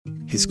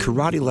his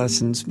karate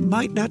lessons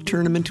might not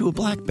turn him into a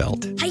black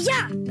belt.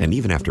 Hi-ya! And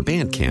even after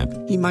band camp,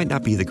 he might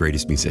not be the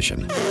greatest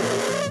musician.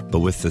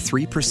 But with the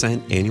 3%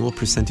 annual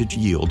percentage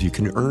yield you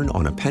can earn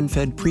on a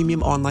PenFed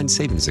premium online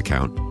savings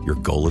account, your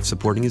goal of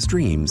supporting his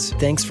dreams...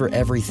 Thanks for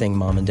everything,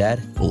 Mom and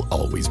Dad. ...will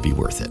always be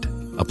worth it.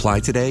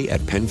 Apply today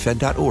at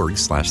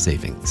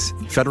PenFed.org/savings.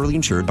 Federally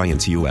insured by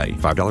NCUA.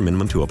 $5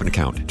 minimum to open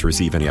account. To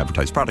receive any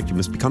advertised product, you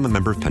must become a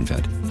member of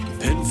PenFed.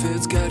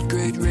 PenFed's got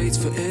great rates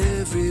for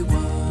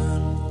everyone.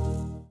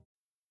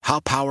 How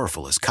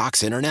powerful is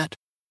Cox Internet?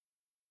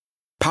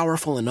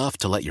 Powerful enough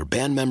to let your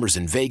band members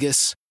in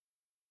Vegas,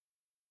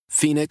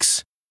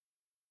 Phoenix,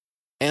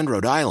 and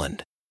Rhode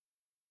Island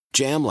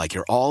jam like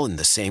you're all in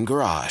the same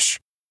garage.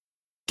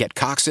 Get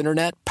Cox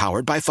Internet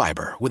powered by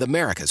fiber with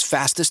America's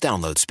fastest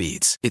download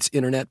speeds. It's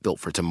internet built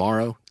for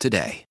tomorrow,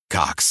 today.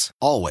 Cox,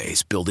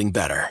 always building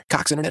better.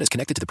 Cox Internet is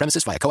connected to the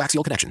premises via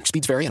coaxial connection.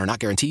 Speeds vary and are not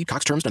guaranteed.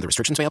 Cox terms and other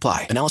restrictions may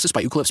apply. Analysis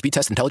by Ookla Speed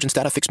Test Intelligence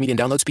Data. Fixed median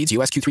download speeds.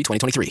 US Q3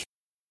 2023.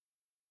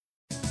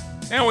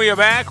 And we are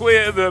back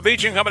with the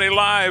Beach & Company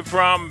live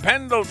from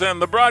Pendleton,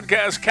 the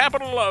broadcast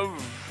capital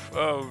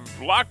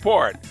of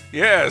Lockport.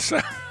 Yes.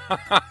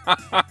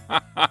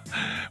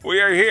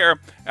 We are here.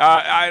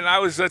 I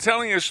was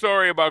telling you a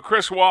story about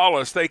Chris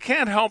Wallace. They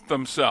can't help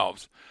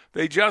themselves.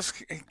 They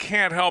just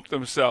can't help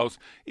themselves.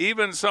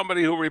 Even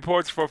somebody who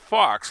reports for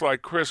Fox,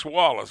 like Chris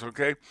Wallace,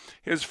 okay?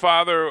 His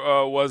father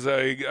was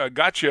a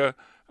gotcha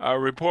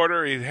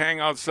reporter. He'd hang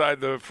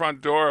outside the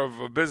front door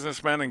of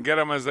businessmen and get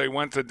them as they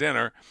went to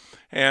dinner.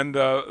 And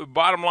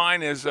bottom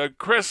line is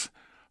Chris,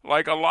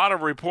 like a lot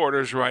of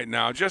reporters right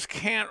now, just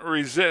can't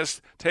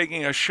resist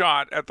taking a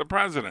shot at the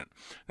president.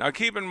 Now,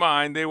 keep in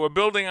mind, they were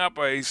building up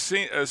a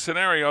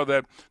scenario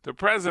that the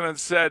president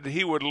said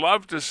he would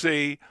love to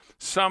see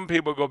some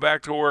people go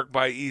back to work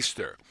by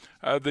Easter.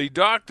 The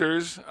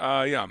doctors,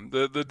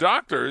 the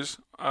doctors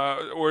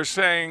were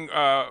saying,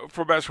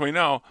 for best we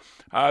know,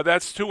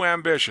 that's too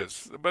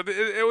ambitious. But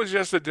it was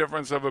just a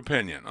difference of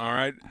opinion, all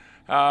right?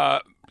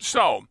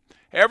 So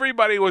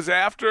everybody was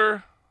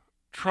after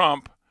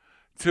Trump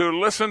to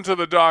listen to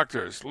the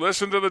doctors.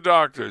 Listen to the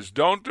doctors.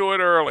 Don't do it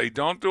early.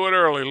 Don't do it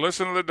early.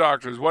 Listen to the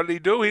doctors. What did he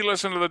do? He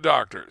listened to the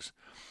doctors.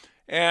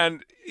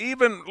 And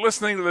even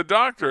listening to the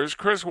doctors,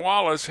 Chris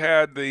Wallace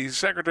had the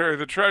Secretary of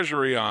the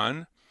Treasury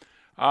on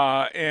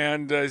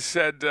and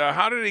said,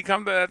 how did he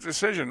come to that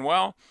decision?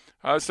 Well,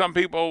 some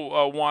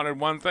people wanted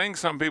one thing,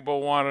 some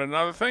people wanted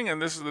another thing,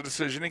 and this is the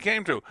decision he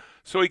came to.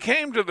 So he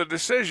came to the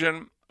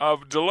decision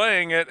of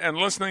delaying it and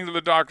listening to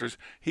the doctors.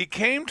 He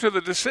came to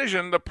the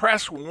decision the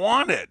press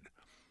wanted.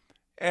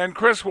 And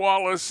Chris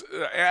Wallace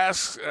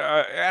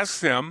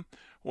asked him,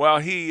 well,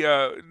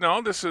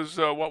 no, this is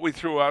what we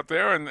threw out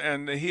there,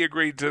 and he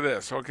agreed to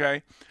this,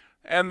 okay?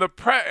 And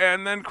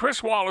then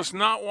Chris Wallace,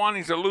 not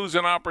wanting to lose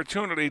an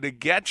opportunity to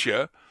get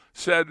you,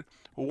 said,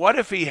 what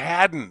if he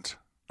hadn't?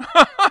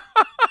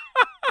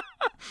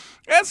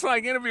 That's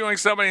like interviewing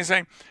somebody and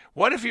saying,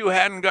 what if you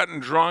hadn't gotten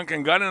drunk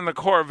and got in the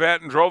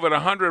Corvette and drove at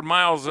 100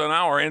 miles an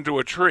hour into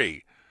a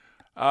tree?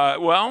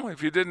 Well,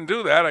 if you didn't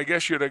do that, I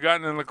guess you'd have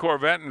gotten in the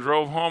Corvette and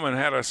drove home and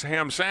had a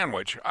ham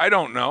sandwich. I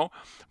don't know,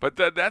 but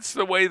that's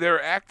the way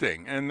they're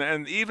acting.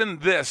 And even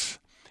this,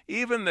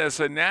 an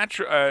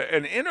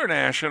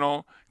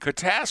international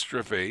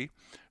catastrophe,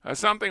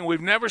 something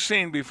we've never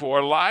seen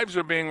before. Lives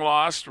are being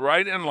lost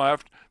right and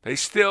left. They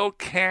still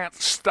can't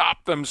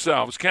stop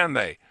themselves, can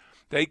they?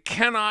 They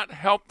cannot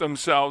help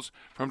themselves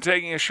from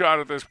taking a shot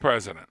at this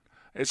president.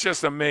 It's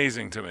just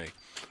amazing to me.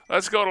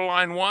 Let's go to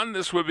line one.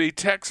 This would be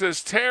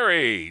Texas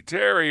Terry.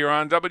 Terry, you're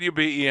on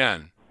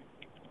WBEN.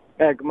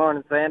 Hey, good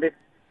morning, Sandy.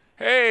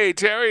 Hey,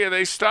 Terry, are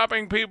they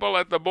stopping people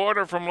at the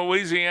border from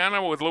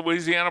Louisiana with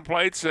Louisiana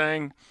plates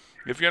saying,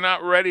 if you're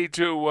not ready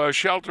to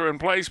shelter in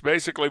place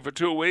basically for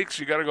 2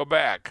 weeks, you got to go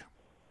back?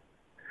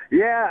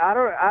 Yeah,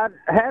 I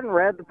hadn't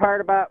read the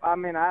part about, I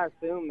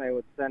assume they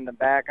would send them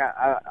back.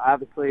 I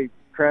obviously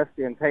trust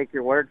you and take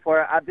your word for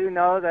it. I do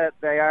know that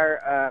they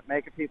are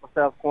making people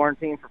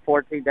self-quarantine for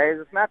 14 days.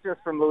 It's not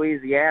just from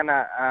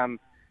Louisiana.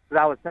 Because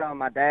I was telling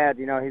my dad,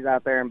 he's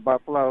out there in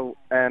Buffalo,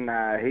 and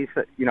he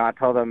said, I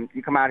told him,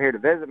 you come out here to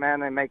visit,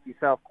 man, they make you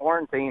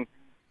self-quarantine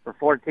for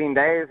 14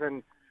 days.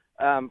 And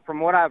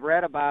from what I've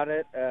read about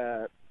it,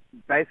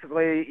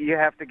 basically you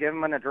have to give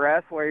them an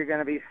address where you're going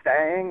to be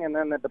staying, and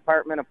then the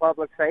Department of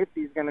Public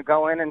Safety is going to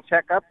go in and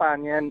check up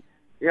on you. And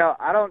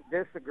I don't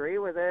disagree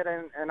with it,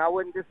 and I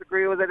wouldn't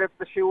disagree with it if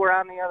the shoe were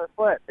on the other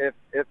foot. If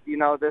this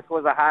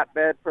was a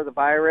hotbed for the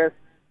virus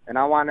and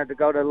I wanted to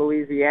go to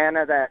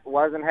Louisiana that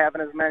wasn't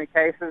having as many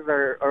cases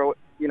I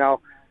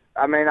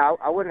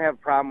wouldn't have a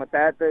problem with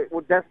that.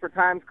 Desperate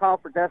times call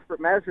for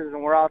desperate measures,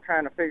 and we're all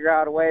trying to figure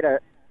out a way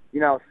to,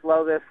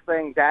 slow this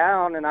thing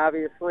down. And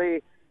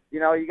obviously,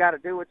 you got to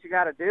do what you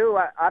got to do.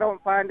 I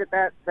don't find it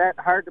that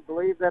hard to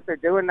believe that they're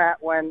doing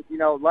that when,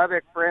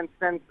 Lubbock, for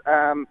instance,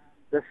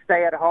 the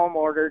stay-at-home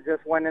order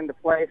just went into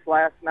place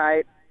last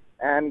night.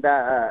 And,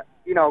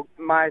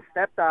 my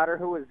stepdaughter,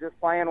 who was just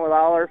playing with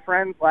all her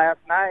friends last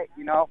night,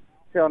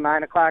 till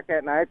 9 o'clock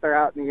at night, they're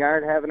out in the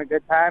yard having a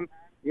good time.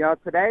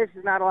 today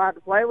she's not allowed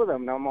to play with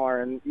him no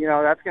more. And,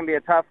 that's going to be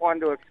a tough one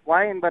to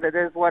explain, but it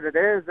is what it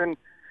is. And,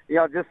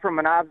 just from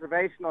an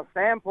observational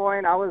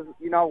standpoint, I was,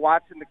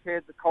 watching the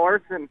kids, of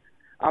course, and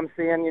I'm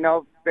seeing,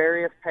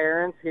 various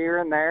parents here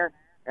and there,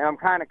 and I'm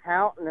kind of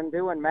counting and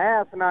doing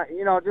math, and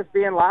just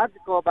being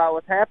logical about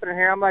what's happening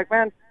here. I'm like,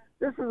 man,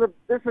 this is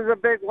a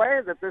big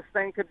way that this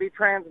thing could be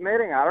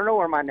transmitting. I don't know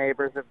where my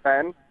neighbors have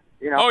been.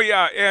 Oh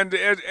yeah,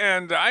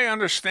 and I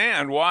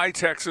understand why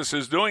Texas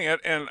is doing it,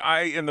 and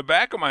in the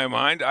back of my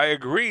mind, I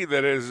agree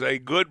that it is a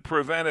good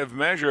preventive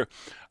measure.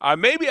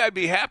 Maybe I'd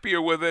be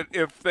happier with it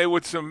if they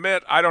would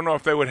submit. I don't know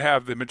if they would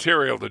have the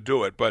material to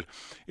do it, but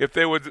if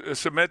they would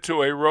submit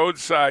to a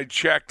roadside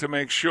check to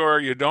make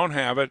sure you don't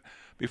have it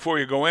before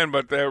you go in.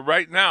 But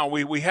right now,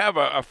 we have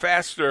a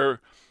faster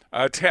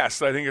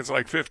test. I think it's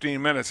like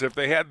 15 minutes. If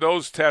they had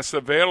those tests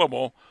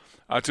available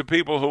to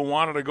people who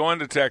wanted to go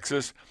into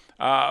Texas.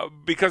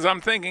 Because I'm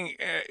thinking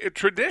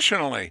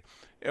traditionally,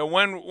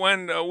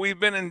 when we've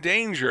been in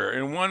danger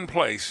in one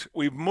place,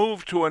 we've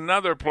moved to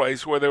another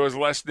place where there was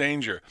less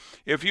danger.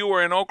 If you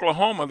were in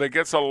Oklahoma that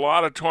gets a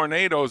lot of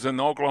tornadoes in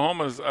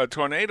Oklahoma's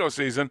tornado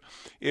season,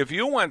 if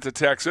you went to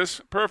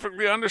Texas,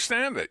 perfectly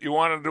understand it. You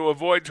wanted to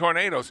avoid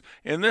tornadoes.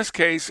 In this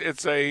case,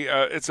 it's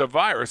a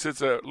virus.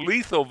 It's a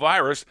lethal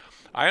virus.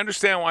 I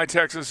understand why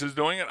Texas is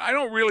doing it. I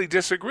don't really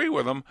disagree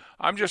with them.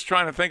 I'm just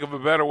trying to think of a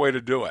better way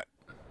to do it.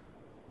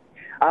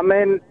 I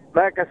mean,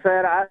 like I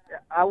said,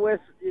 I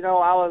wish,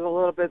 I was a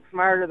little bit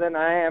smarter than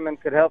I am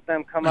and could help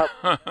them come up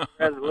with a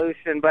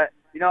resolution. But,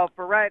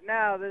 for right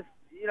now, this,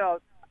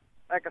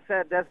 like I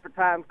said, desperate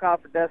times call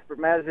for desperate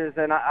measures,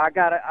 and I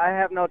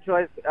have no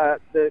choice.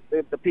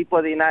 The people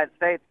of the United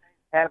States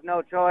have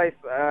no choice,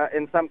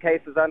 in some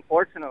cases,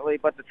 unfortunately,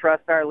 but to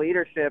trust our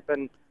leadership.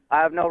 And I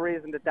have no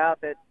reason to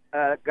doubt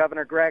that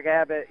Governor Greg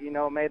Abbott,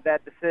 made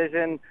that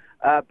decision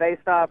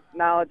based off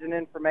knowledge and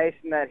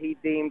information that he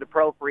deemed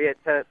appropriate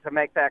to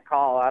make that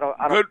call. I don't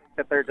think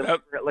that they're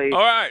deliberately. All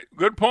right.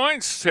 Good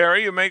points,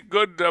 Terry. You make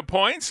good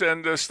points,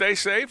 and stay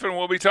safe, and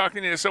we'll be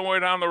talking to you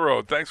somewhere down the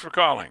road. Thanks for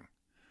calling.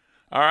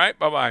 All right,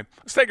 bye-bye.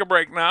 Let's take a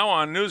break now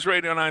on News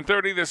Radio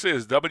 930. This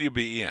is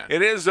WBEN.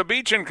 It is a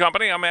Beach &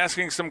 Company. I'm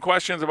asking some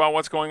questions about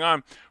what's going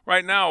on.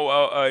 Right now,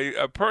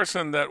 a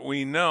person that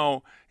we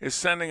know is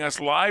sending us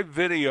live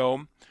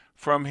video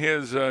from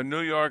his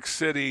New York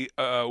City,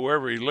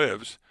 wherever he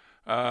lives,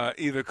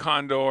 either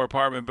condo or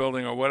apartment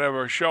building or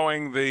whatever,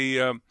 showing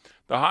the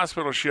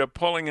hospital ship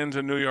pulling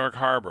into New York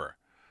Harbor.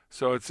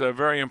 So it's a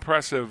very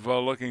impressive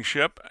looking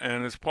ship,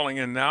 and it's pulling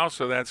in now,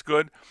 so that's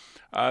good.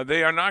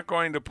 They are not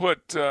going to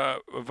put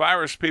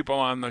virus people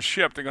on the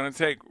ship. They're going to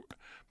take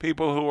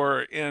people who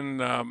are in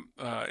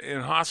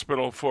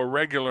hospital for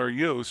regular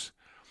use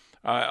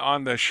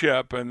on the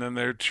ship, and then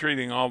they're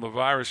treating all the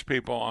virus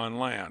people on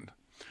land.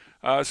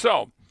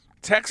 So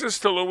Texas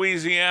to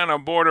Louisiana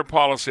border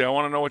policy. I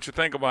want to know what you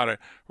think about it.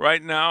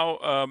 Right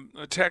now,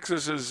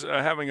 Texas is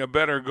having a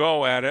better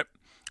go at it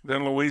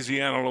than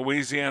Louisiana.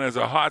 Louisiana is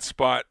a hot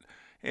spot,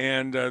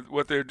 and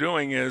what they're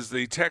doing is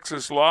the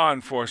Texas law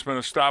enforcement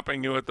is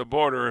stopping you at the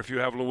border if you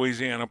have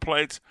Louisiana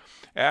plates,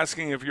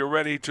 asking if you're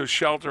ready to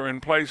shelter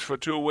in place for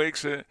 2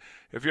 weeks.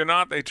 If you're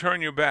not, they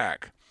turn you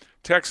back.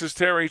 Texas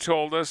Terry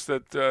told us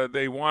that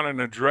they want an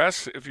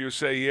address if you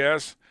say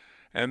yes,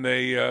 and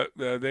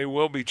they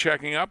will be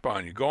checking up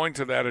on you, going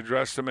to that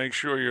address to make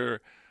sure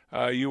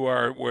you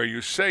are where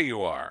you say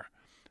you are.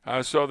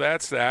 So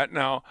that's that.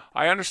 Now,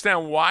 I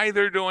understand why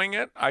they're doing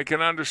it. I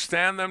can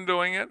understand them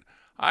doing it.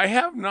 I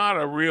have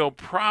not a real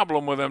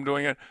problem with them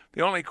doing it.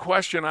 The only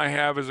question I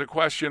have is a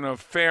question of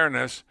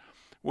fairness.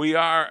 We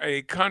are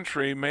a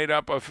country made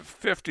up of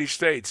 50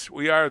 states.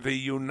 We are the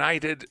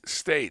United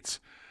States.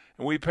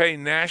 And we pay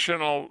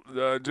national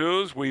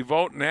dues. We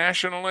vote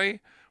nationally.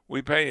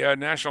 We pay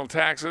national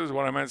taxes,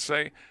 what I meant to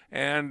say,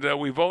 and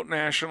we vote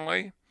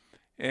nationally.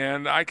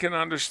 And I can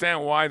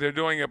understand why they're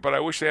doing it, but I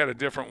wish they had a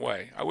different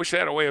way. I wish they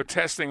had a way of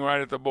testing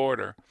right at the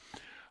border.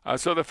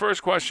 So the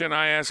first question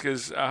I ask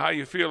is how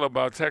you feel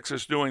about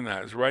Texas doing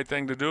that. Is the right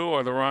thing to do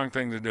or the wrong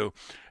thing to do?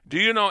 Do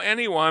you know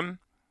anyone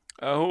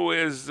who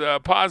is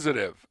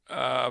positive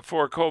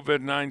for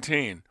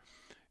COVID-19?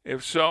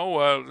 If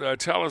so,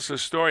 tell us a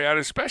story. I'd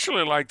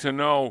especially like to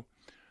know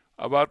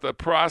about the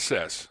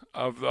process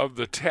of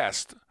the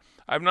test.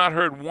 I've not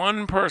heard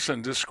one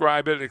person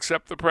describe it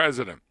except the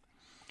president.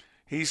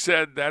 He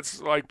said that's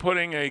like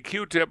putting a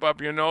Q-tip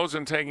up your nose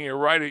and taking it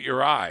right at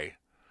your eye.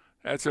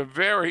 That's a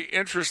very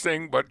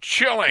interesting but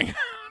chilling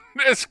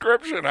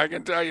description, I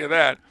can tell you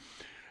that.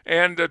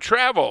 And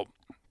travel.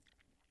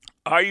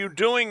 Are you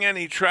doing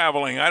any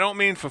traveling? I don't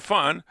mean for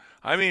fun.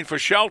 I mean for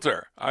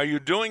shelter. Are you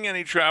doing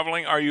any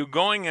traveling? Are you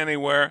going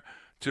anywhere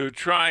to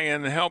try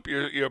and help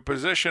your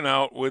position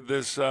out with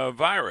this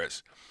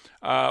virus?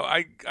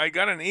 I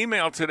got an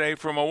email today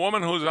from a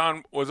woman who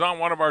was on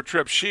one of our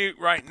trips. She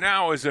right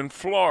now is in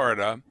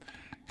Florida.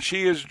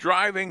 She is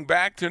driving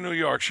back to New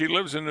York. She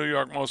lives in New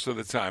York most of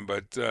the time,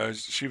 but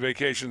she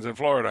vacations in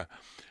Florida.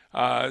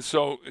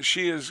 So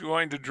she is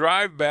going to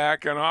drive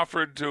back and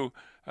offered to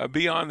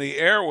be on the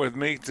air with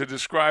me to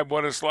describe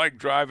what it's like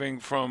driving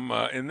from,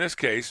 in this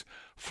case,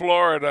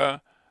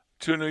 Florida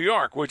to New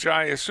York, which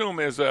I assume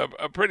is a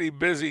pretty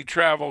busy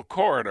travel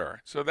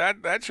corridor. So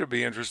that should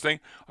be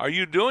interesting. Are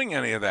you doing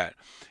any of that?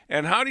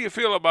 And how do you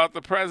feel about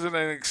the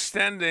president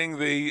extending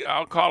the,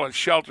 I'll call it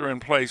shelter in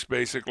place,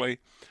 basically,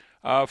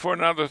 for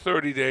another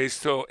 30 days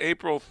till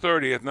April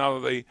 30th? Now,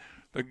 the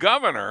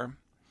governor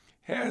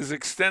has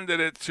extended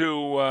it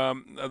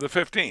to the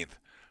 15th.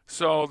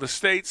 So the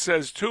state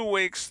says 2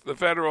 weeks, the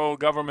federal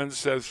government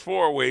says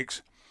 4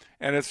 weeks.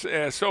 And it's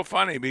so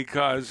funny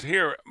because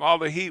here all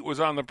the heat was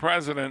on the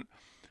president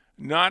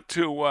not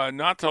to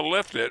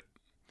lift it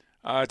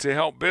to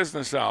help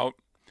business out,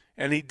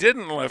 and he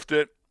didn't lift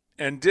it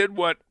and did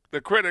what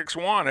the critics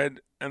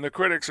wanted, and the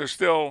critics are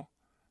still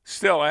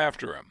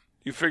after him.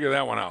 You figure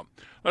that one out.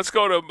 Let's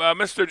go to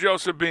Mr.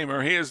 Joseph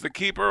Beamer. He is the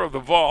keeper of the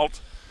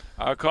vault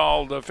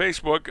called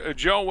Facebook.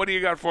 Joe, what do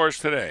you got for us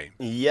today?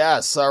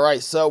 Yes, all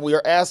right. So we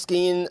are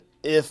asking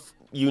if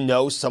you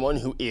know someone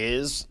who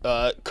is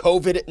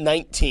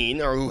COVID-19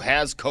 or who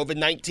has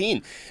COVID-19.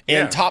 And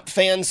Yeah. top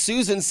fan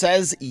Susan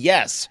says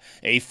yes.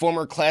 A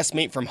former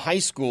classmate from high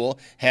school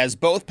has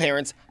both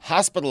parents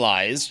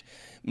hospitalized.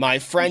 My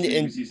friend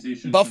in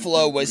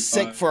Buffalo was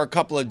sick for a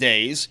couple of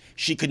days.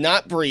 She could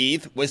not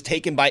breathe, was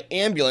taken by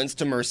ambulance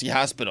to Mercy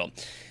Hospital.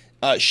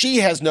 She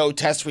has no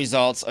test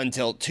results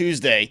until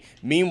Tuesday.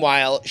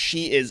 Meanwhile,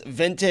 she is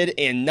vented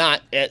and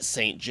not at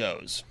St.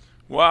 Joe's.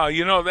 Wow,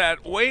 you know,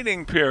 that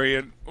waiting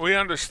period, we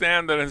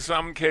understand that in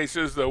some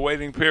cases the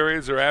waiting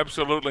periods are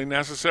absolutely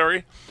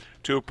necessary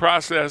to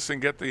process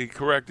and get the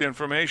correct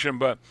information.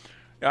 But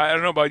I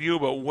don't know about you,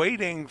 but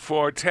waiting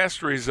for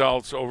test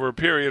results over a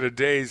period of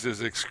days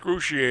is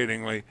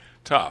excruciatingly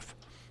tough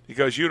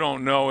because you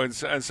don't know. In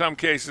some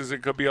cases,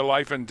 it could be a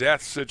life and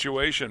death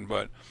situation,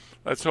 but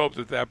let's hope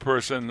that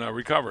person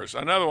recovers.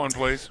 Another one,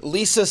 please.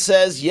 Lisa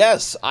says,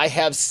 yes, I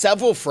have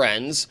several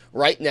friends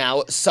right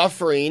now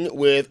suffering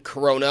with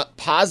corona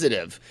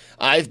positive.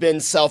 I've been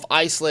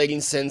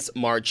self-isolating since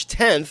March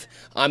 10th.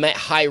 I'm at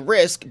high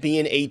risk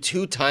being a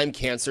 2-time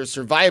cancer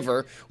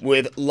survivor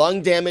with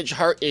lung damage,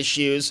 heart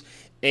issues,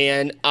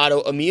 and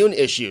autoimmune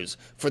issues.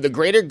 For the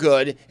greater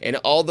good and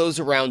all those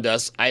around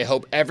us, I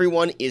hope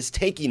everyone is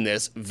taking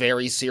this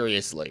very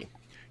seriously.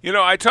 You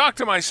know, I talked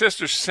to my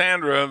sister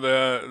Sandra,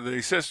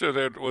 the sister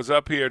that was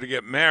up here to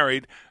get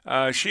married.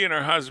 She and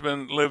her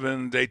husband live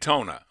in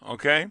Daytona,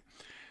 okay?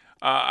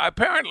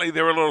 Apparently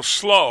they're a little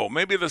slow.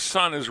 Maybe the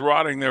sun is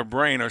rotting their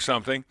brain or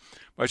something.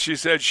 But she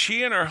said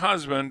she and her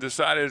husband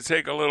decided to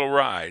take a little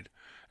ride,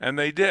 and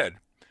they did.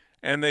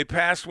 And they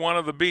passed one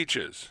of the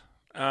beaches,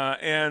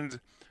 and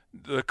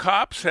the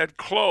cops had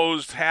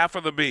closed half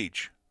of the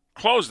beach.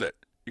 Closed it.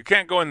 You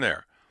can't go in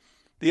there.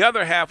 The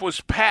other half was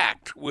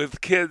packed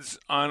with kids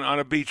on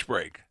a beach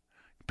break.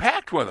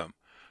 Packed with them.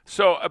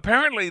 So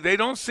apparently they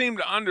don't seem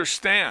to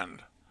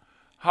understand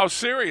how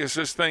serious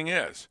this thing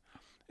is.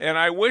 And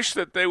I wish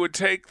that they would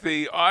take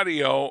the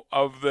audio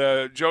of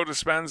the Joe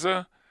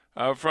Dispenza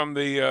from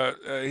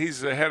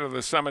he's the head of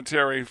the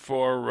cemetery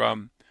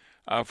for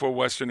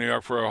Western New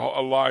York, for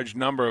a large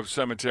number of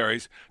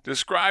cemeteries,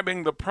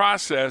 describing the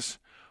process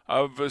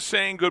of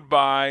saying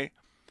goodbye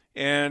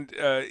and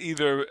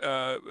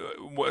either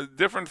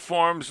different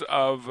forms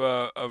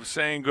of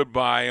saying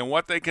goodbye and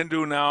what they can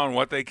do now and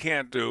what they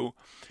can't do,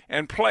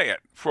 and play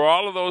it for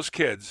all of those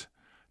kids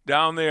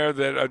down there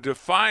that are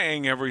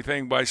defying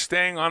everything by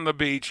staying on the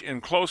beach in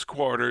close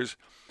quarters,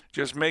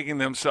 just making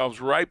themselves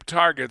ripe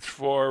targets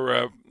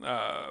for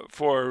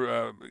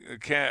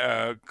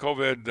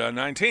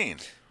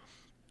COVID-19.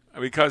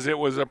 Because it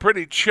was a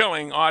pretty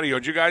chilling audio.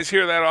 Did you guys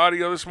hear that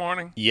audio this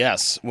morning?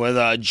 Yes,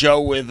 with Joe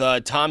with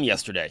Tom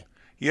yesterday.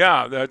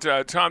 Yeah,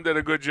 that Tom did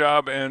a good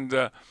job,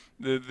 and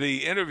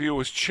the interview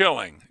was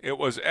chilling. It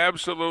was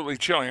absolutely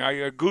chilling. I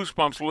got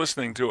goosebumps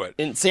listening to it.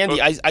 And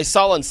Sandy, I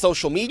saw on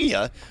social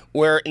media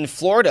where in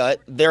Florida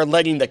they're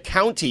letting the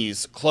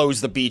counties close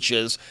the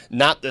beaches,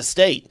 not the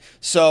state.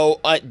 So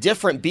at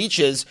different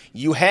beaches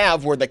you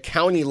have where the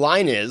county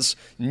line is,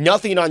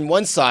 nothing on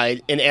one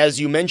side, and as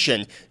you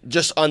mentioned,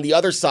 just on the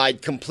other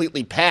side,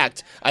 completely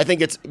packed. I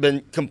think it's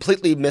been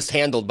completely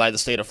mishandled by the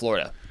state of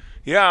Florida.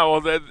 Yeah,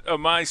 well,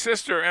 my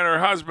sister and her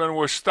husband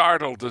were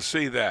startled to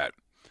see that.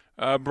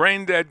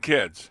 Brain-dead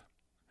kids.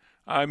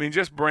 I mean,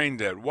 just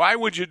brain-dead. Why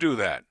would you do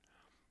that?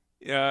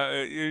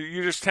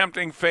 You're just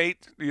tempting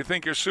fate? Do you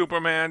think you're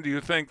Superman? Do you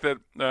think that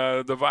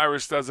the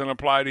virus doesn't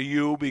apply to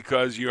you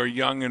because you're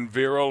young and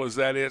virile? Is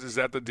that it? Is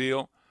that the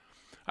deal?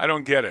 I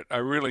don't get it. I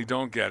really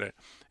don't get it.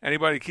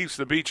 Anybody keeps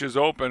the beaches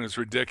open is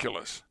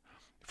ridiculous.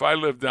 If I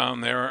lived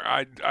down there,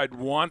 I'd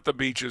want the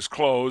beaches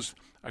closed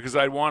because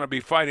I'd want to be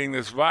fighting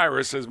this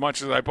virus as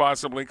much as I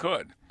possibly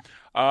could.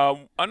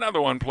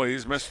 Another one,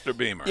 please, Mr.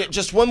 Beamer. Yeah,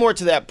 just one more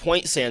to that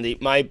point, Sandy.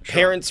 My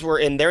parents were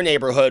in their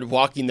neighborhood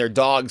walking their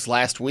dogs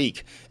last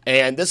week,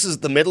 and this is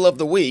the middle of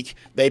the week.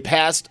 They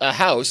passed a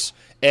house,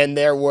 and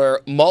there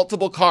were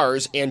multiple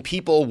cars and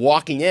people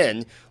walking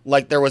in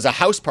like there was a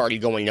house party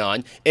going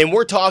on. And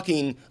we're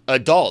talking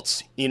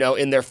adults,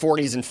 in their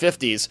 40s and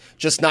 50s,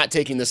 just not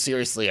taking this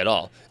seriously at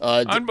all.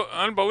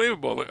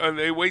 Unbelievable.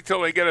 They wait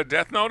till they get a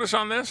death notice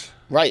on this?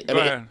 Right. I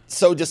mean, it's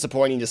so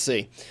disappointing to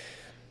see.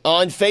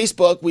 On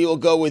Facebook, we will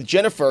go with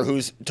Jennifer,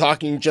 who's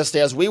talking just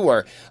as we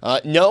were.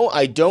 No,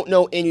 I don't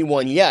know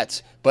anyone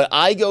yet, but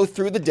I go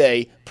through the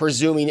day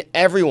presuming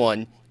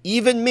everyone,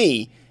 even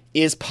me,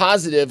 is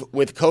positive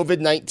with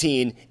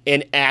COVID-19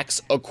 and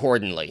acts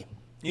accordingly.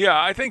 Yeah,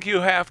 I think you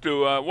have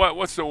to,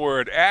 what's the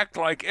word? Act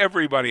like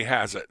everybody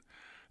has it.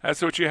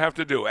 That's what you have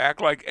to do.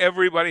 Act like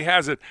everybody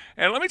has it.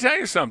 And let me tell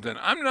you something.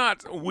 I'm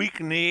not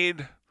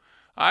weak-kneed.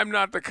 I'm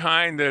not the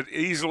kind that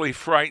easily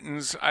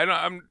frightens. I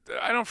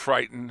don't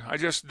frighten. I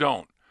just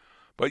don't.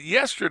 But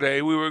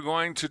yesterday we were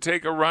going to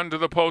take a run to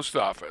the post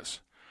office.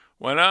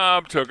 Went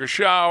up, took a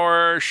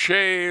shower,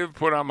 shaved,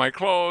 put on my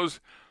clothes,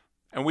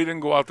 and we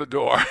didn't go out the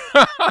door.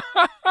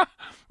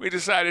 We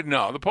decided,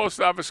 no, the post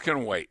office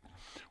can wait.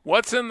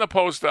 What's in the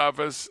post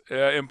office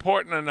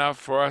important enough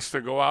for us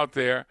to go out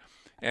there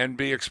and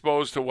be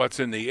exposed to what's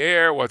in the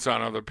air, what's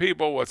on other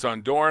people, what's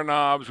on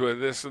doorknobs, with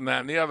this and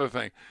that and the other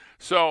thing.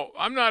 So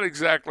I'm not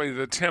exactly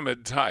the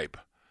timid type,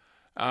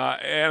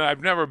 and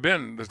I've never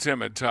been the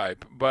timid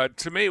type. But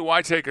to me,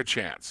 why take a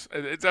chance?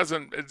 It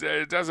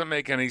doesn't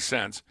make any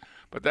sense.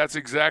 But that's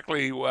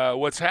exactly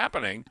what's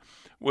happening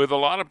with a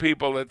lot of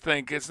people that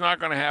think it's not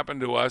going to happen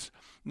to us.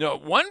 No,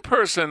 one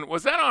person,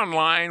 was that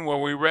online where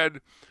we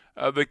read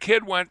the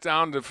kid went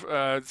down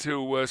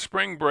to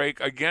spring break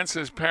against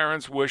his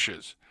parents'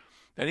 wishes,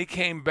 and he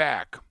came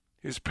back.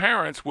 His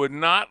parents would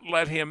not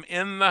let him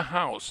in the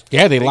house.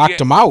 Yeah, they locked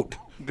him out.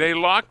 They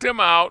locked him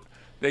out.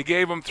 They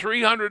gave him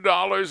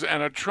 $300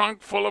 and a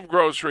trunk full of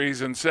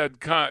groceries and said,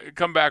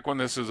 come back when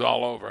this is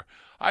all over.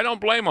 I don't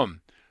blame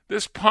him.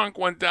 This punk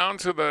went down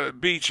to the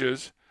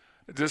beaches,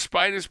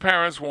 despite his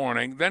parents'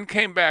 warning, then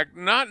came back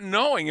not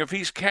knowing if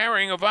he's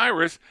carrying a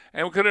virus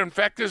and could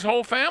infect his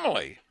whole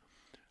family.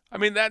 I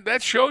mean,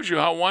 that shows you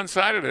how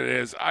one-sided it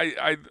is.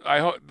 I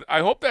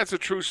hope that's a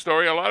true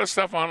story. A lot of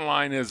stuff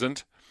online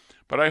isn't,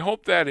 but I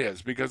hope that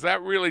is, because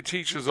that really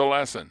teaches a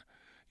lesson.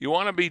 You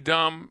want to be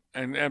dumb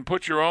and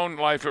put your own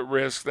life at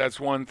risk, that's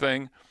one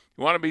thing.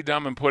 You want to be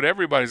dumb and put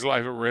everybody's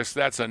life at risk,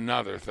 that's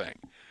another thing.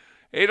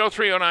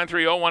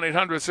 803-0930,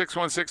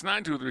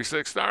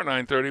 1-800-616-9236, star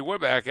 930. We're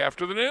back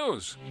after the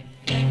news.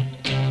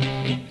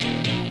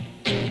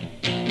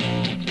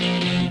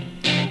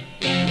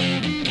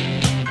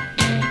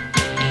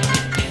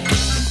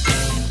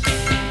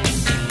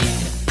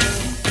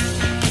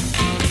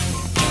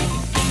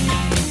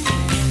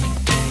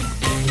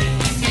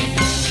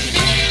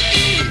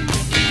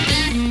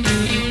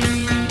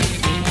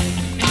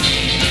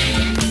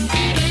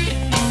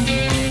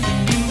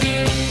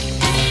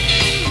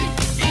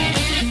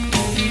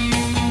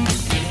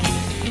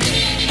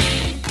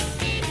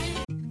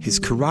 His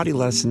karate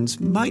lessons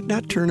might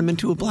not turn him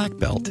into a black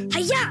belt.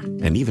 Hi-ya!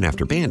 And even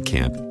after band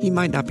camp, he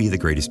might not be the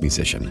greatest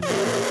musician.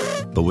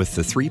 But with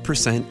the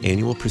 3%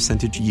 annual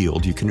percentage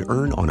yield you can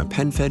earn on a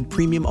PenFed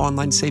premium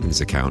online savings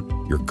account,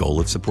 your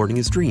goal of supporting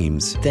his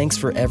dreams... Thanks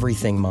for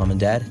everything, Mom and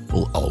Dad.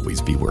 ...will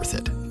always be worth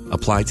it.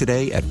 Apply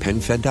today at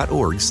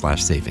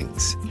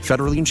PenFed.org/savings.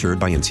 Federally insured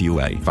by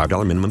NCUA.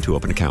 $5 minimum to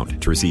open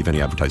account. To receive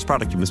any advertised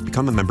product, you must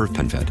become a member of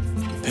PenFed.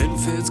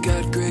 PenFed's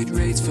got great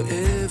rates for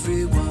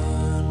everyone.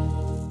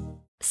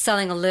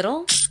 Selling a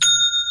little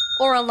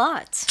or a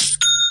lot?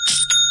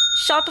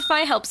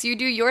 Shopify helps you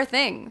do your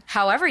thing,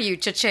 however you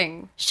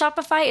cha-ching.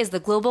 Shopify is the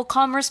global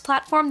commerce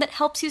platform that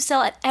helps you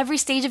sell at every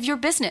stage of your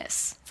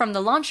business. From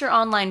the launch your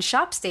online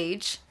shop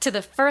stage, to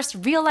the first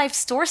real-life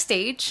store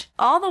stage,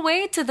 all the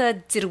way to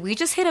the did we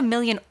just hit 1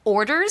 million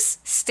orders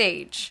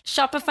stage.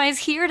 Shopify's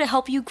here to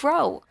help you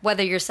grow.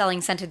 Whether you're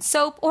selling scented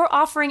soap or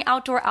offering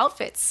outdoor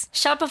outfits,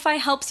 Shopify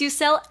helps you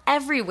sell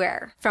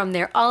everywhere. From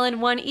their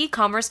all-in-one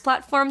e-commerce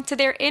platform to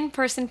their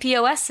in-person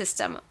POS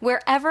system,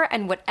 wherever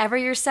and whatever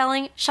you're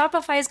selling,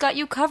 Shopify's got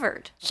you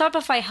covered.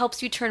 Shopify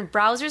helps you turn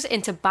browsers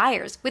into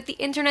buyers with the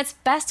internet's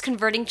best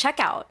converting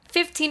checkout.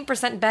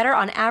 15% better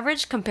on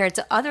average compared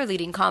to other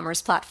leading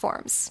commerce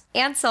platforms.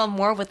 And sell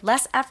more with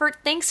less effort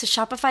thanks to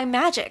Shopify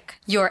Magic,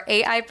 your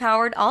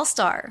AI-powered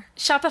all-star.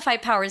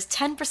 Shopify powers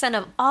 10%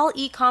 of all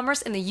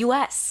e-commerce in the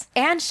U.S.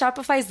 And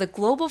Shopify is the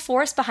global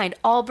force behind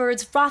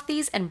Allbirds,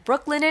 Rothy's, and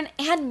Brooklinen,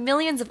 and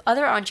millions of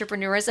other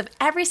entrepreneurs of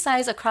every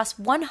size across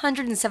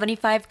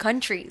 175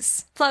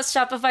 countries. Plus,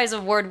 Shopify's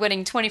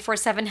award-winning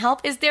 24/7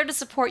 help is there to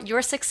support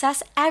your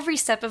success every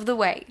step of the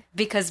way.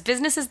 Because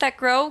businesses that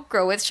grow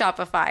with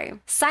Shopify.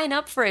 Sign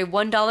up for a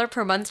 $1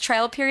 per month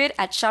trial period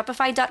at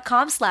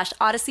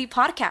shopify.com/Odyssey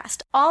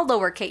Podcast, all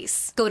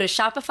lowercase. Go to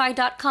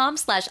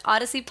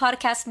shopify.com/Odyssey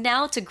Podcast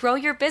now to grow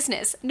your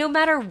business, no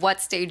matter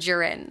what stage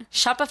you're in.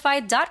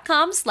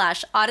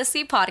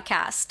 Shopify.com/Odyssey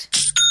Podcast.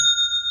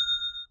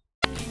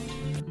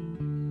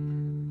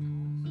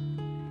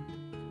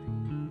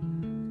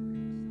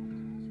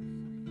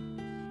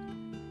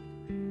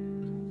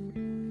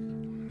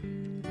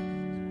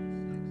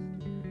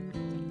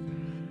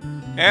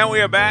 And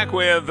we are back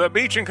with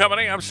Beach and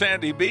Company. I'm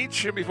Sandy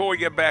Beach. Before we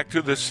get back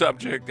to the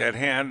subject at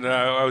hand,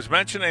 I was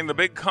mentioning the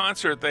big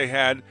concert they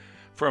had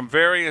from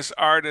various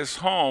artists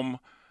home,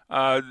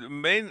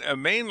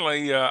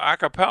 mainly a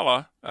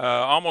cappella,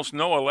 almost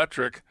no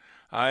electric,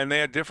 and they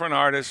had different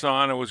artists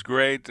on. It was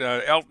great.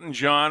 Elton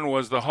John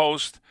was the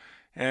host,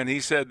 and he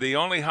said the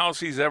only house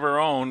he's ever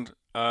owned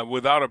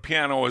without a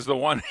piano is the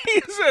one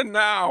he's in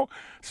now.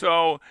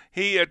 So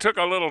he took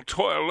a little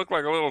toy, looked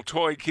like a little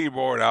toy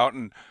keyboard out,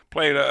 and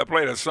played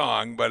a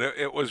song, but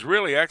it was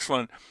really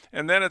excellent.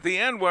 And then at the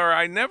end, where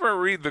I never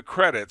read the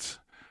credits,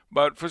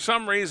 but for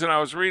some reason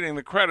I was reading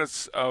the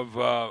credits of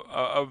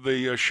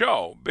the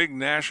show, big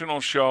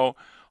national show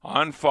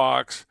on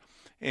Fox,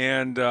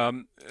 and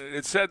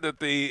it said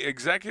that the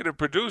executive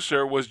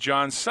producer was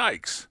John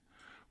Sykes.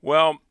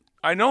 Well,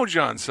 I know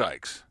John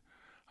Sykes,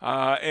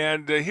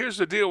 and here's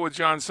the deal with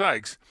John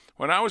Sykes.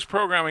 When I was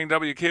programming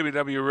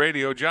WKBW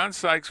Radio, John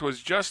Sykes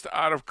was just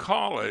out of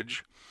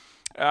college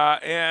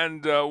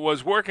and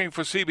was working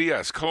for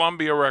CBS,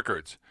 Columbia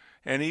Records.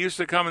 And he used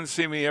to come and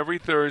see me every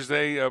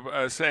Thursday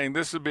saying,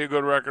 this would be a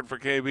good record for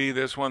KB,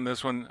 this one.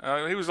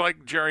 He was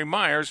like Jerry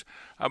Myers,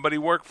 but he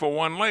worked for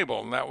one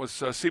label, and that was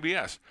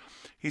CBS.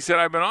 He said,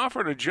 I've been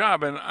offered a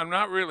job, and I'm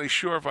not really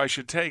sure if I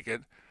should take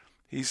it.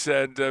 He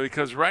said,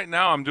 because right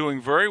now I'm doing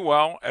very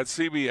well at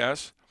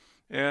CBS,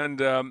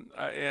 and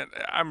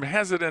I'm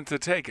hesitant to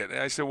take it. And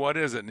I said, what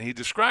is it? And he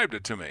described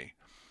it to me.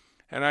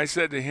 And I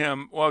said to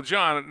him, well,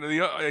 John,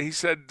 he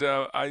said,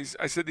 I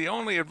said, the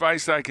only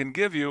advice I can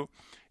give you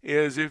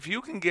is if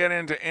you can get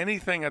into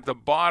anything at the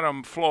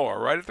bottom floor,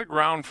 right at the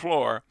ground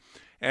floor,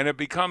 and it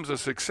becomes a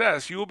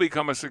success, you'll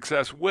become a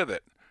success with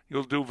it.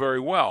 You'll do very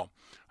well.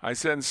 I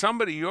said, and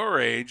somebody your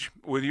age,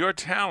 with your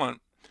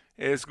talent,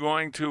 is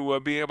going to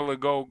be able to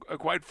go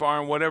quite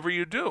far in whatever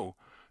you do.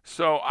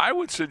 So I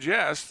would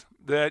suggest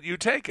that you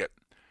take it.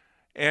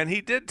 And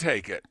he did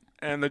take it.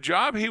 And the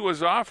job he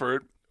was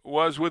offered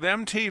was with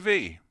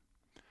MTV.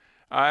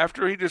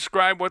 After he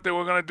described what they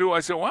were going to do, I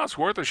said, well, it's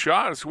worth a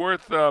shot. It's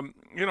worth,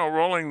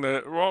 rolling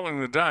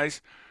the dice.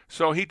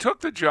 So he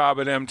took the job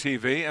at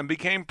MTV and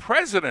became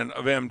president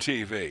of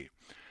MTV.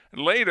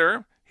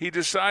 Later, he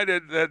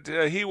decided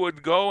that he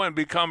would go and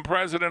become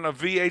president of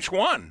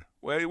VH1,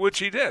 which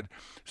he did.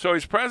 So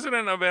he's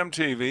president of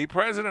MTV,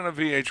 president of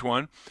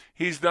VH1.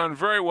 He's done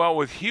very well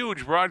with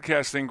huge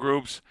broadcasting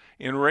groups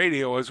in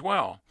radio as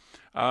well.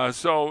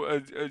 So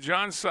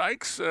John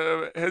Sykes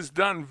has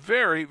done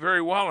very,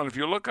 very well. And if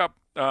you look up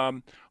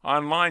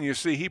online, you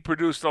see he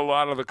produced a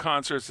lot of the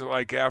concerts,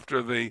 like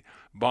after the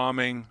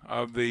bombing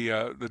of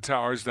the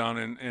towers down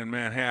in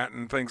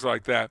Manhattan, things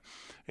like that.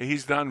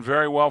 He's done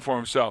very well for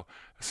himself.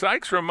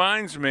 Sykes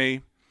reminds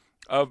me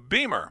of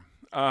Beamer.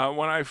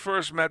 When I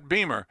first met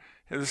Beamer,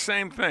 the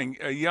same thing.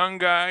 A young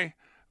guy,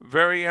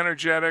 very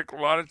energetic, a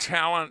lot of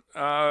talent,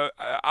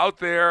 out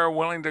there,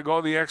 willing to go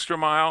the extra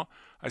mile.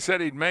 I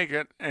said he'd make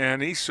it,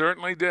 and he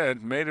certainly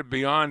did. Made it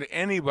beyond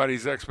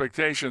anybody's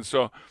expectations.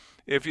 So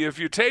if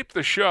you tape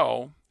the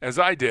show, as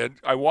I did,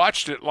 I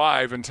watched it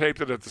live and taped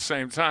it at the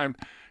same time,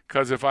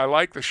 because if I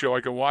like the show,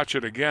 I can watch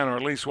it again, or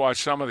at least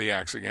watch some of the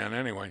acts again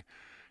anyway.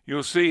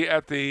 You'll see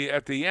at the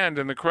end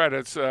in the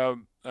credits,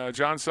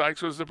 John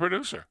Sykes was the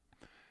producer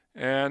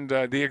and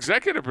the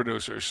executive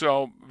producer.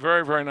 So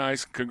very, very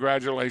nice.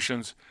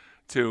 Congratulations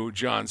to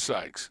John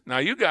Sykes. Now,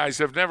 you guys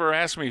have never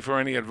asked me for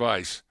any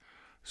advice,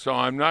 so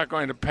I'm not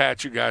going to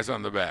pat you guys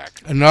on the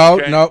back. No.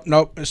 Okay? No.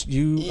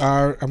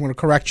 I'm going to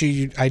correct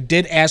you. I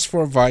did ask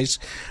for advice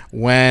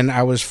when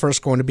I was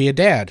first going to be a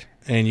dad,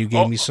 and you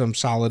gave me some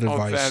solid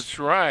advice. Oh, that's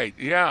right.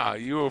 Yeah,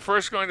 you were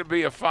first going to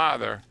be a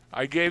father.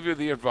 I gave you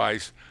the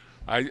advice.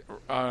 I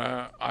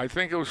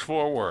think it was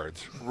 4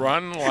 words.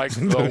 Run like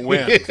the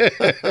wind.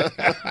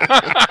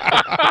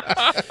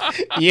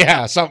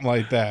 Yeah, something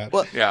like that.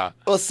 Well, yeah.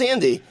 Well,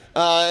 Sandy,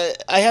 I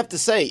have to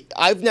say,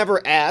 I've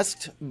never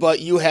asked, but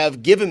you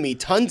have given me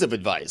tons of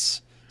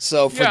advice.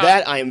 So for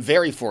that, I am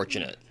very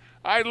fortunate.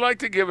 I'd like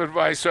to give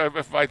advice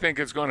if I think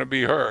it's going to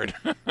be heard.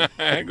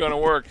 Ain't going to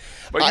work.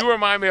 But you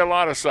remind me a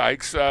lot of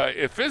Sykes,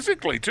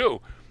 physically, too.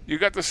 You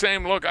got the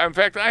same look. In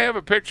fact, I have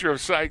a picture of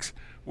Sykes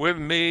with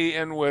me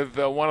and with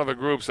one of the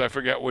groups. I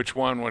forget which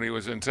one when he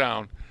was in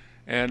town.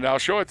 And I'll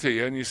show it to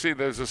you, and you see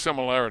there's a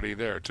similarity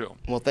there, too.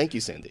 Well, thank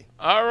you, Sandy.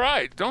 All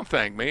right. Don't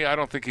thank me. I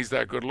don't think he's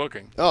that good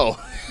looking. Oh.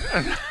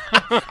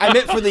 I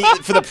meant for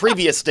the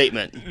previous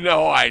statement.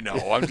 No, I know.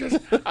 I'm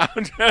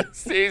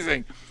just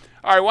teasing.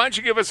 All right, why don't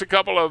you give us a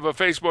couple of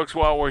Facebooks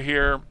while we're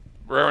here,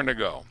 raring to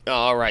go.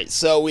 All right,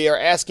 so we are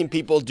asking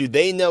people, do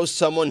they know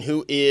someone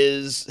who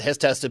has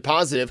tested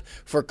positive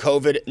for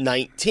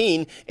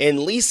COVID-19? And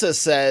Lisa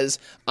says,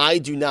 I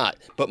do not,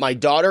 but my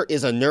daughter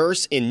is a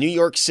nurse in New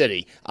York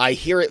City. I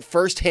hear it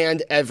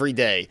firsthand every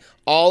day.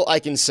 All I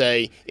can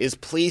say is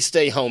please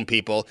stay home,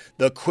 people.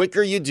 The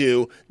quicker you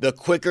do, the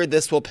quicker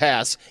this will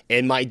pass,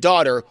 and my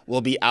daughter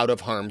will be out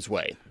of harm's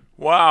way.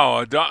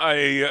 Wow,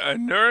 a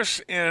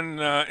nurse in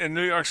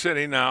New York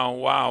City now.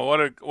 Wow,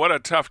 what a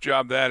tough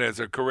job that is,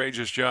 a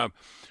courageous job.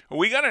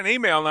 We got an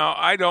email now.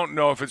 I don't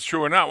know if it's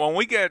true or not. When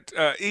we get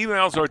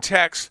emails or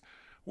texts,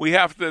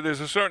 there's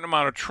a certain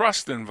amount of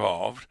trust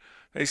involved.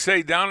 They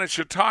say down in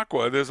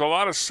Chautauqua, there's a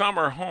lot of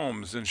summer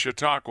homes in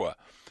Chautauqua.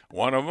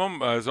 One of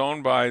them is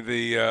owned by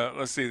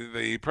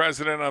the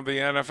president of the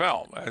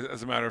NFL,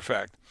 as a matter of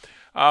fact.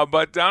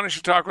 But down in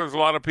Chautauqua, there's a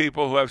lot of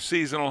people who have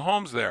seasonal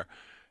homes there.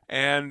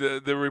 And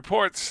the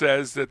report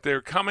says that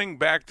they're coming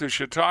back to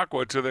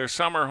Chautauqua to their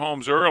summer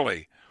homes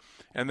early.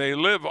 And they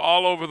live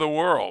all over the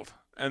world.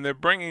 And they're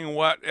bringing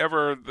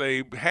whatever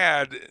they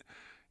had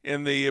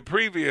in the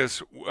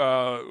previous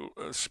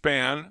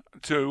span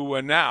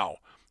to now.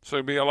 So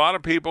there'll be a lot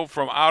of people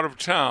from out of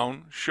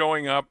town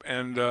showing up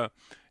and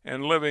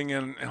living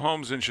in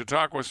homes in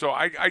Chautauqua. So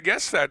I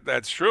guess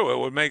that's true. It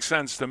would make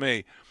sense to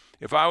me.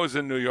 If I was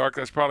in New York,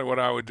 that's probably what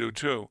I would do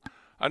too.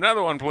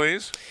 Another one,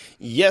 please.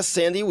 Yes,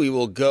 Sandy, we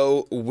will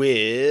go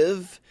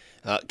with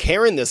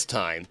Karen this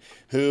time,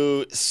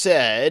 who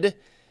said,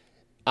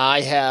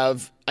 I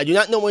do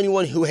not know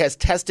anyone who has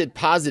tested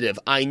positive.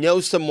 I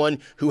know someone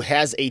who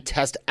has a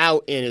test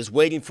out and is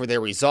waiting for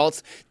their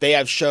results. They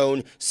have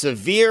shown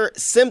severe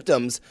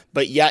symptoms,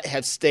 but yet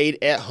have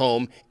stayed at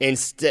home and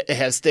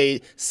have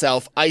stayed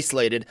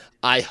self-isolated.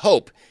 I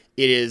hope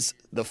it is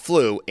the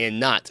flu and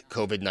not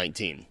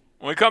COVID-19.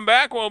 When we come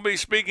back, we'll be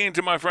speaking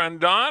to my friend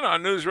Don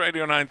on News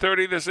Radio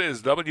 930. This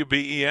is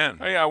WBEN.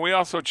 Oh, yeah, we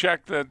also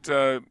checked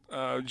that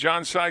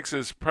John Sykes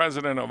is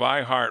president of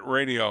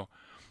iHeartRadio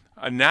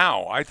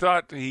now. I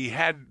thought he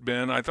had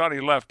been. I thought he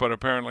left, but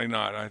apparently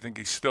not. I think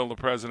he's still the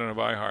president of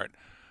iHeart.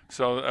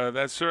 So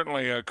that's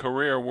certainly a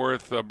career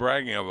worth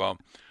bragging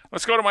about.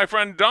 Let's go to my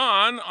friend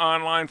Don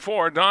on line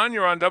 4. Don,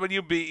 you're on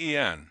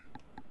WBEN.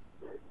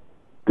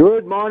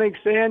 Good morning,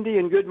 Sandy,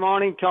 and good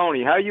morning,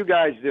 Tony. How you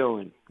guys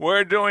doing?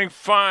 We're doing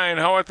fine.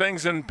 How are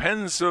things in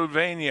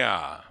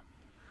Pennsylvania?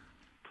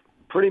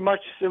 Pretty much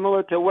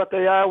similar to what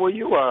they are where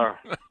you are.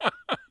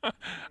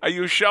 Are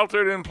you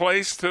sheltered in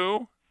place,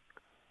 too?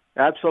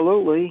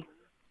 Absolutely.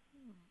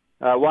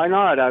 Why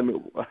not? I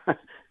mean,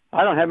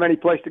 I don't have any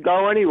place to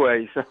go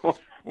anyway. So.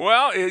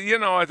 Well,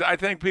 I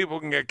think people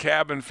can get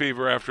cabin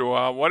fever after a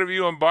while. What have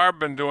you and Barb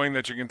been doing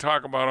that you can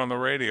talk about on the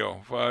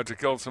radio to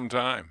kill some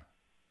time?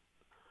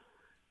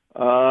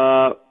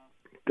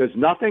 Does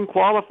nothing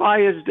qualify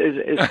as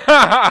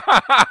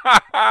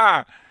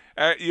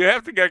you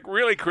have to get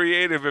really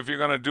creative if you're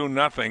going to do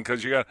nothing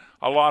because you got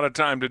a lot of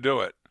time to do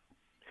it.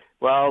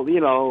 Well,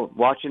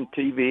 watching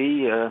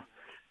TV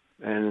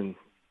and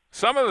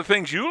some of the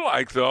things you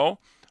like, though,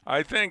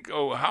 I think.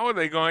 Oh, how are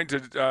they going to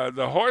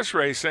the horse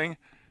racing?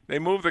 They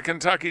moved the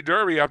Kentucky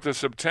Derby up to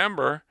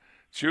September.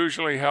 It's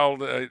usually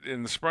held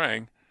in the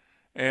spring,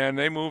 and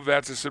they moved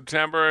that to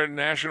September.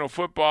 National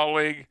Football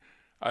League.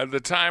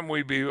 The time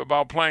we'd be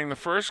about playing the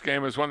first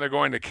game is when they're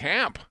going to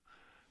camp.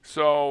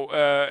 So,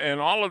 and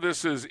all of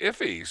this is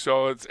iffy.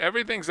 So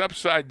everything's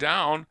upside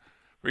down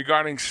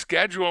regarding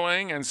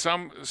scheduling, and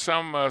some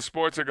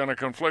sports are going to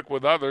conflict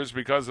with others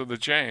because of the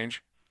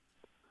change.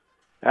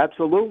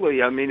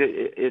 Absolutely. I mean,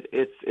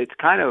 it's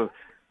kind of,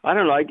 I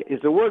don't know.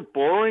 Is the word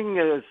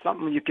boring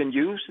something you can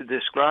use to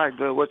describe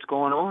what's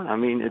going on? I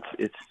mean,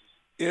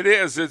 It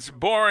is. It's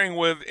boring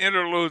with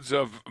interludes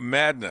of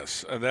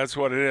madness. That's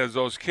what it is.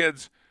 Those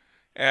kids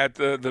at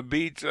the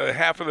beach,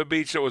 half of the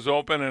beach that was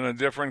open in a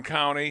different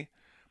county.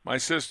 My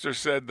sister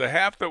said the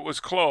half that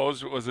was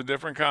closed was a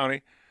different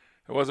county.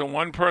 There wasn't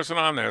one person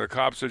on there. The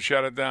cops had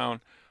shut it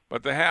down.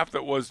 But the half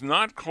that was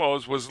not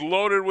closed was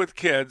loaded with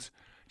kids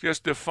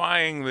just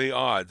defying the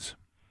odds.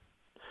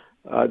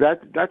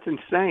 That's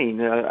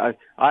insane.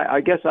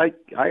 I guess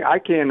I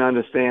can't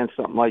understand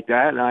something like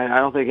that, and I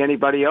don't think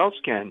anybody else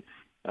can.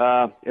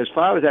 As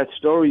far as that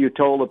story you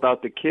told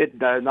about the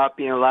kid not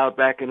being allowed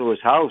back into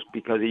his house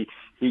because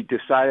he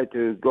decided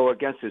to go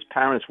against his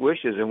parents'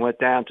 wishes and went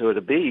down to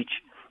the beach,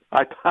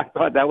 I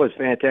thought that was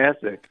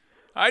fantastic.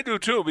 I do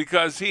too,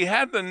 because he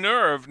had the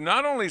nerve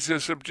not only to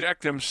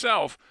subject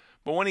himself,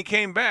 but when he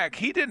came back,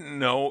 he didn't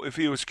know if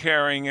he was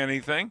carrying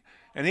anything,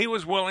 and he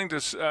was willing to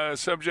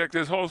subject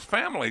his whole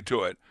family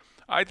to it.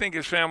 I think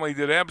his family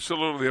did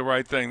absolutely the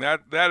right thing.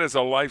 That is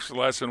a life's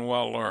lesson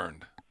well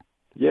learned.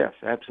 Yes,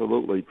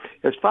 absolutely.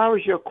 As far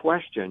as your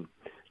question,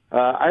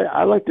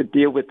 I like to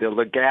deal with the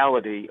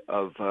legality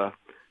of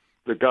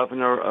the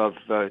governor of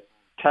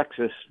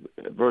Texas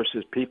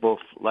versus people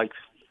like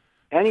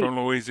any from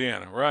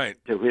Louisiana, right?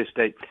 To his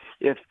state.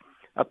 If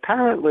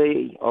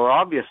apparently or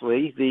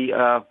obviously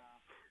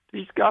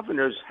these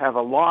governors have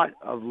a lot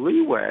of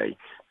leeway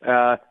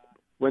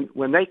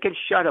when they can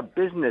shut a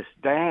business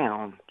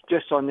down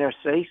just on their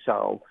say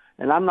so.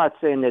 And I'm not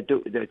saying that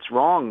it's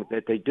wrong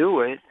that they do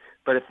it.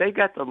 But if they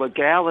got the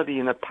legality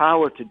and the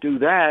power to do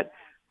that,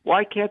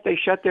 why can't they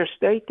shut their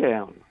state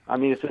down? I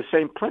mean, it's the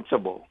same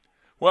principle.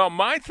 Well,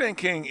 my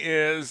thinking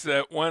is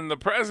that when the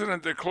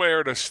president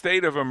declared a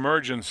state of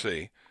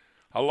emergency,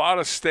 a lot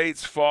of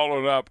states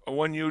followed up.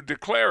 When you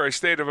declare a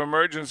state of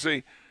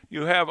emergency,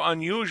 you have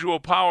unusual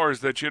powers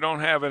that you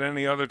don't have at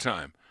any other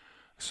time.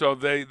 So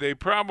they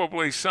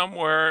probably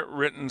somewhere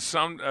written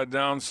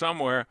down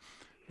somewhere,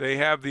 they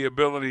have the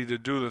ability to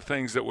do the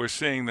things that we're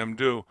seeing them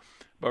do.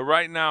 But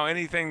right now,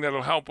 anything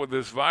that'll help with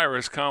this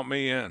virus, count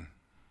me in.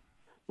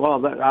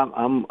 Well,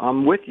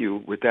 I'm with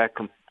you with that,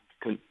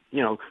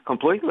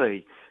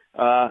 completely.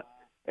 And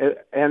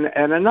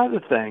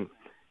another thing,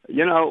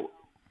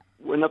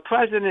 when the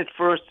president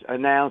first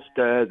announced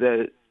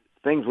that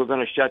things were going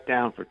to shut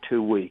down for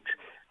 2 weeks,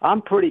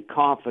 I'm pretty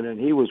confident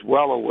he was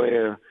well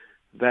aware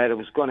that it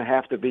was going to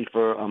have to be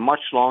for a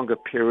much longer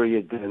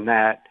period than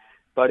that.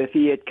 But if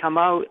he had come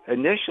out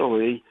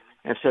initially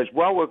and says,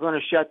 well, we're going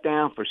to shut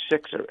down for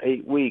 6 or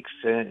 8 weeks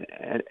and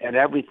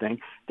everything,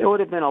 there would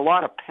have been a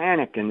lot of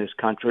panic in this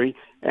country,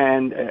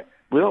 and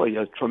really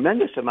a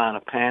tremendous amount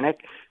of panic.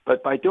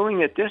 But by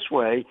doing it this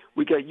way,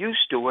 we got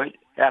used to it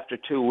after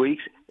 2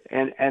 weeks,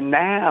 and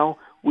now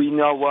we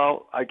know,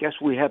 well, I guess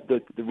we have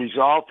the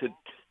resolve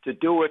to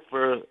do it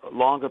for a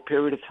longer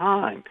period of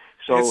time.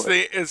 So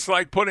it's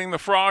like putting the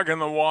frog in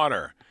the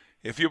water.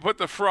 If you put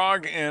the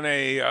frog in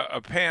a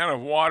pan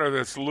of water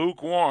that's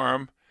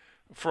lukewarm,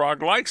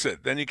 frog likes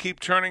it. Then you keep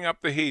turning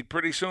up the heat.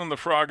 Pretty soon the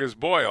frog is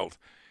boiled.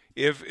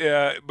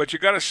 But you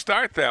got to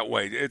start that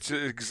way. It's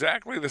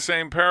exactly the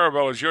same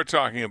parable as you're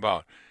talking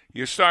about.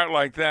 You start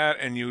like that,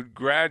 and you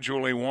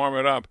gradually warm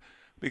it up.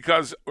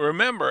 Because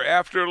remember,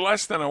 after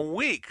less than a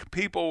week,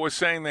 people were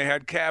saying they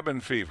had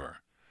cabin fever.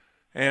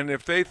 And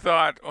if they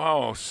thought,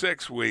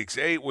 6 weeks,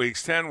 8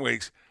 weeks, 10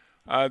 weeks,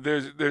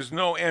 there's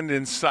no end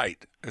in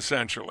sight,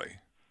 essentially.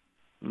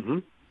 Mm-hmm.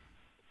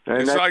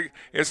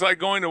 It's like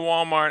going to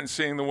Walmart and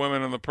seeing the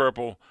women in the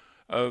purple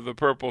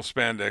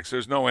spandex.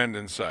 There's no end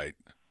in sight.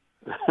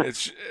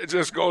 It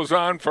just goes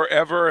on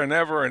forever and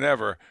ever and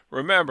ever.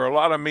 Remember, a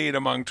lot of meat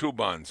among two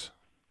buns.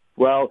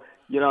 Well,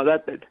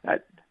 that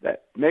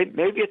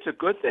maybe it's a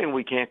good thing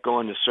we can't go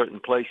into certain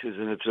places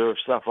and observe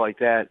stuff like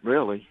that.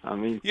 Really, I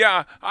mean.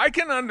 Yeah, I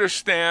can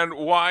understand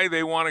why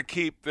they want to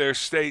keep their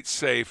state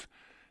safe,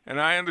 and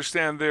I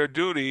understand their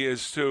duty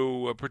is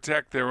to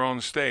protect their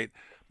own state.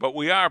 But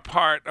we are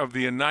part of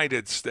the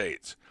United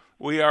States.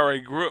 We are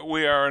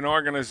an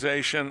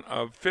organization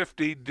of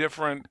 50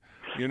 different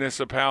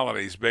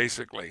municipalities,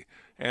 basically,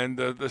 and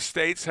the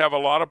states have a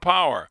lot of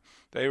power.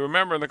 They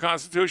remember in the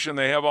Constitution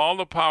they have all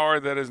the power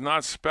that is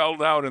not spelled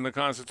out in the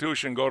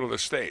Constitution go to the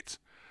states.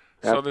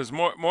 Yep. So there's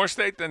more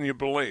state than you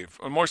believe,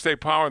 or more state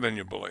power than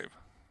you believe.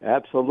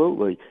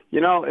 Absolutely.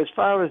 As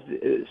far as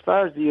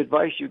the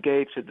advice you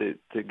gave to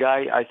the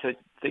guy, I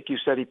think you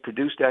said he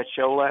produced that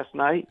show last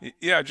night.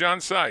 Yeah,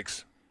 John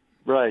Sykes.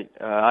 Right.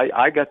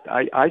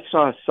 I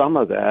saw some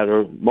of that,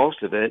 or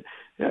most of it.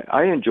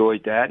 I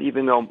enjoyed that,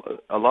 even though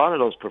a lot of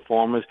those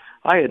performers,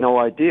 I had no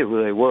idea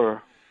who they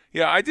were.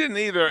 Yeah, I didn't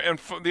either. And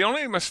the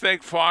only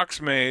mistake Fox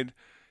made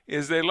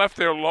is they left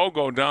their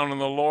logo down on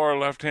the lower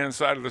left-hand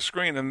side of the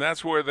screen, and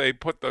that's where they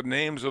put the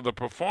names of the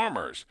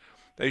performers.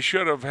 They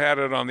should have had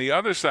it on the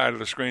other side of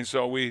the screen,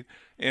 so we,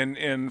 in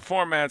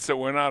formats that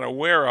we're not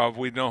aware of,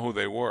 we'd know who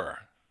they were.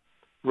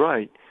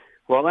 Right.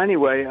 Well,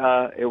 anyway,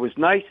 it was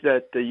nice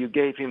that you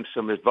gave him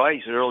some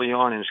advice early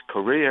on in his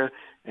career,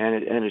 and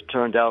it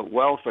turned out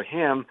well for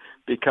him,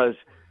 because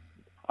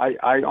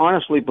I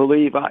honestly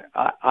believe I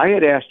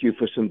had asked you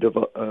for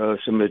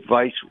some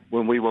advice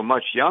when we were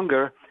much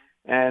younger,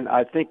 and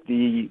I think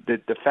the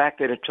fact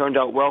that it turned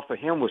out well for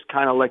him was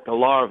kind of like the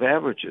law of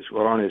averages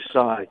were on his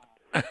side.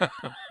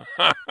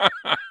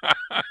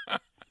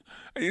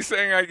 Are you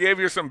saying I gave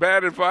you some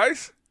bad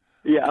advice?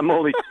 Yeah, I'm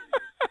only...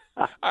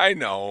 I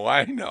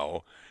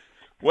know.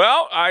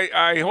 Well,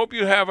 I hope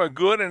you have a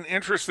good and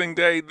interesting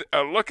day.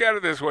 Look at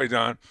it this way,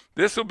 Don.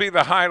 This will be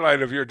the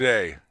highlight of your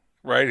day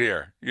right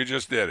here. You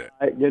just did it.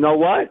 You know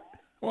what?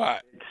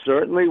 What? It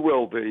certainly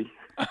will be.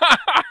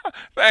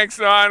 Thanks,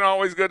 Don.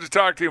 Always good to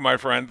talk to you, my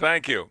friend.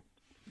 Thank you.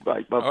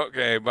 Bye.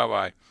 Okay,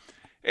 bye-bye.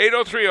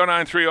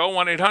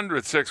 803-0930,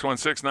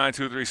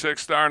 1-800-616-9236,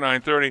 star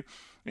 930.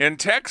 In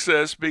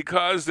Texas,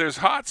 because there's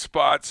hot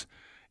spots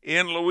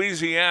in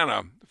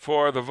Louisiana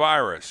for the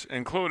virus,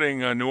 including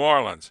New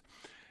Orleans.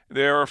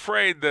 They're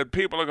afraid that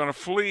people are going to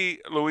flee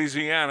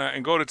Louisiana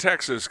and go to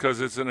Texas because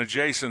it's an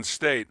adjacent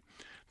state.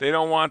 They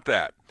don't want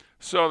that.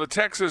 So the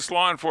Texas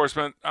law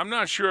enforcement, I'm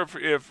not sure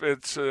if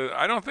it's,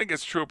 I don't think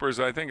it's troopers,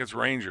 I think it's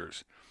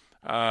rangers.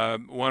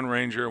 One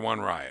ranger, one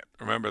riot.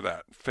 Remember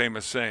that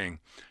famous saying.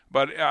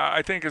 But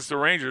I think it's the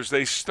rangers.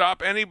 They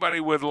stop anybody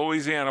with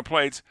Louisiana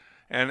plates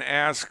and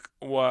ask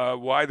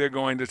why they're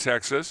going to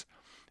Texas,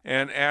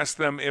 and ask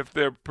them if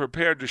they're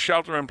prepared to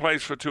shelter in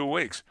place for 2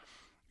 weeks.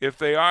 If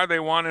they are, they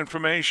want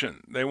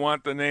information. They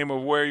want the name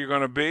of where you're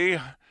going to be,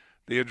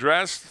 the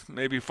address,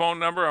 maybe phone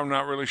number. I'm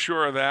not really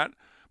sure of that.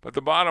 But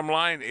the bottom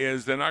line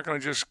is they're not going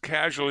to just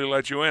casually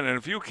let you in. And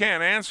if you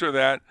can't answer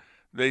that,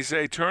 they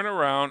say turn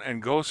around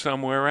and go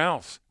somewhere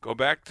else. Go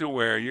back to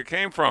where you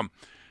came from.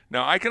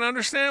 Now, I can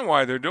understand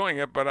why they're doing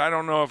it, but I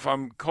don't know if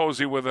I'm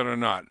cozy with it or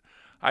not.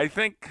 I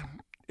think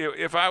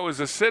if I was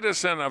a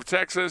citizen of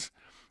Texas,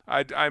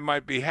 I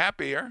might be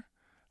happier.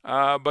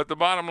 But the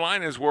bottom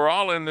line is we're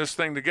all in this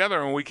thing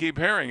together, and we keep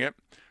hearing it.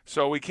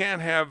 So we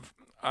can't have,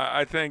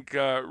 I think,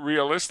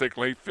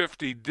 realistically,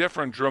 50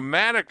 different,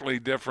 dramatically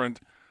different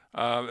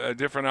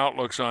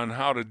outlooks on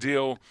how to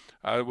deal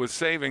with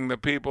saving the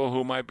people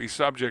who might be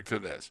subject to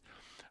this.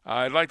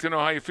 I'd like to know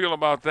how you feel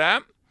about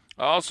that.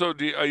 Also,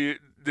 do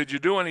did you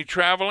do any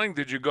traveling?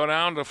 Did you go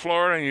down to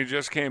Florida and you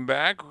just came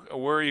back?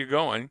 Where are you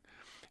going?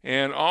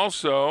 And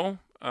also,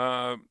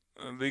 the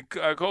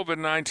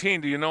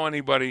COVID-19, do you know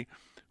anybody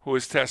who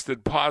has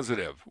tested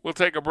positive? We'll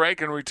take a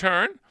break and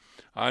return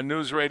on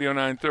News Radio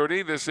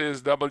 930. This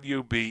is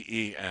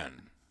WBEN.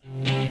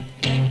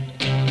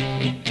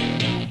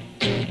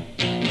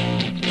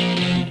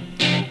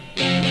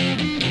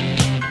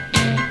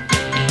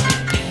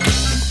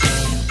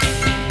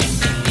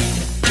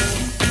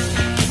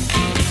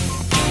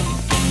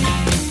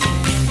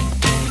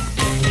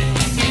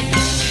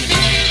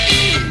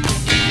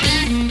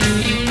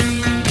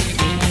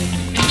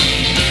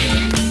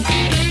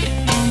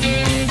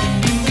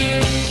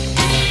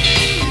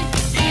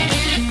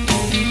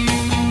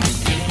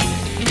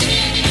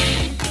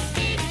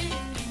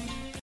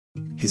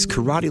 His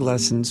karate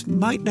lessons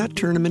might not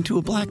turn him into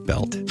a black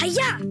belt.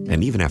 Hi-ya!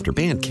 And even after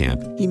band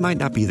camp, he might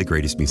not be the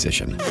greatest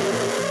musician.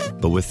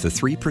 But with the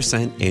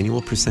 3%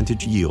 annual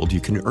percentage yield you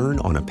can earn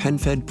on a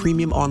PenFed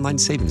premium online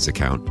savings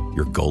account,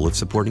 your goal of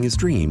supporting his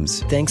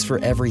dreams... Thanks for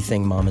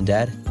everything, Mom and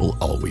Dad. ...will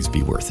always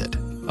be worth it.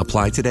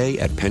 Apply today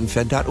at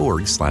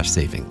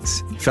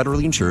PenFed.org/savings.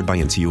 Federally insured by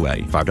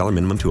NCUA. $5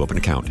 minimum to open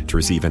account. To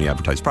receive any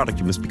advertised product,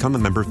 you must become a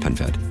member of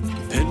PenFed.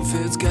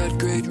 PenFed's got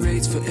great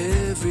rates for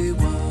everyone.